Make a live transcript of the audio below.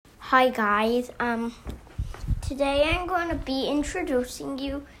Hi guys. Today I'm going to be introducing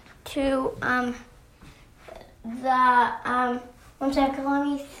you to one second, let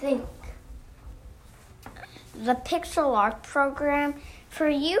me think. The Pixel Art program. For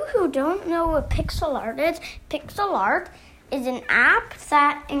you who don't know what Pixel Art is an app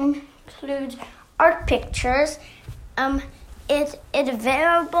that includes art pictures. It's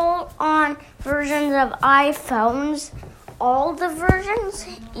available on versions of iPhones, all the versions,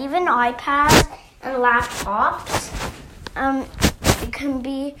 even iPads and laptops. It can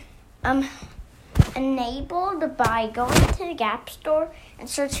be enabled by going to the App Store and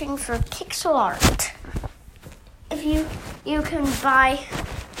searching for Pixel Art. If you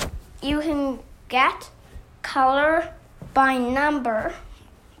can get color by number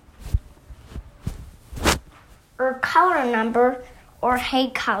or color number or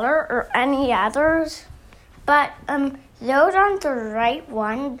Hey Color or any others, but those aren't the right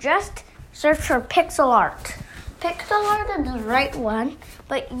one. Just search for Pixel Art. Pixel Art is the right one,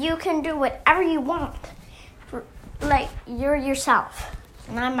 but you can do whatever you want. Like, you're yourself,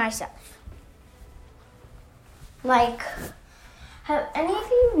 and I'm myself. Like, have any of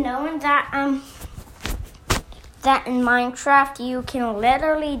you known that in Minecraft you can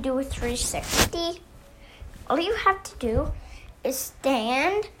literally do a 360? All you have to do is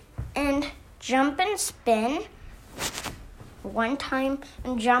stand and jump and spin one time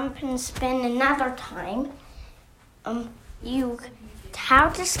and jump and spin another time. How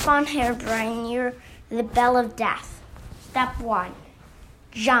to spawn Herobrine, you're the Bell of Death. Step 1,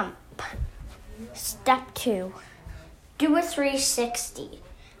 jump. Step 2, do a 360.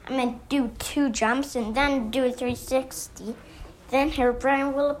 I'm going to do 2 jumps and then do a 360. Then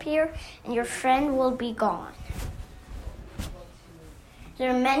Herobrine will appear and your friend will be gone. There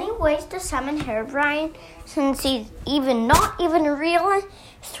are many ways to summon Herobrine since he's not even real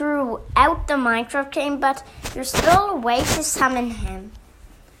throughout the Minecraft game, but there's still a way to summon him.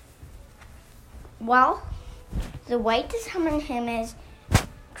 Well, the way to summon him is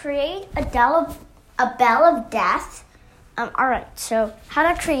create a Bell of Death. Alright, so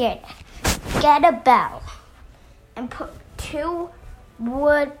how to create it? Get a bell and put 2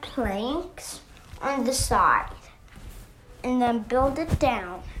 wood planks on the side and then build it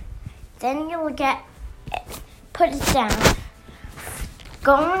down. Then you'll put it down.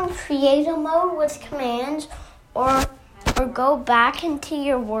 Go in creative mode with commands or go back into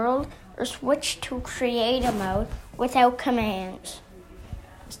your world or switch to creative mode without commands.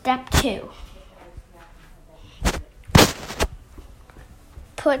 Step 2.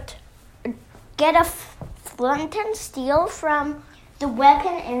 Get a flint and steel from the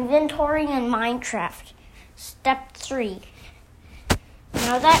weapon inventory in Minecraft. Step 3.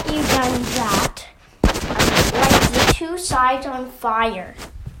 Now that you've done that, light the 2 sides on fire.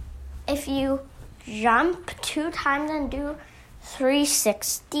 If you jump 2 times and do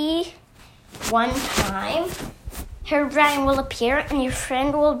 360 one time, Herobrine will appear and your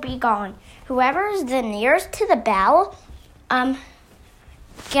friend will be gone. Whoever is the nearest to the bell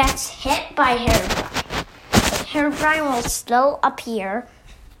gets hit by Herobrine. But Herobrine will still appear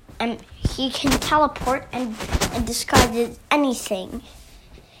and he can teleport and disguise as anything.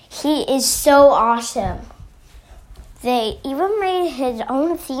 He is so awesome. They even made his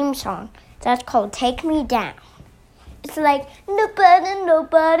own theme song that's called Take Me Down. It's like,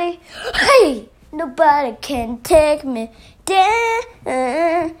 nobody, hey, nobody can take me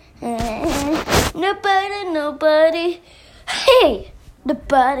down. Nobody, hey,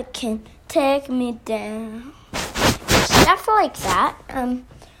 nobody can take me down. Stuff like that.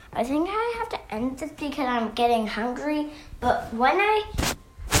 I think I have to end this because I'm getting hungry. But when I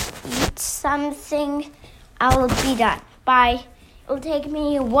eat something, I will be done. Bye. It will take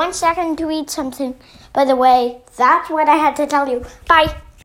me 1 second to eat something. By the way, that's what I had to tell you. Bye.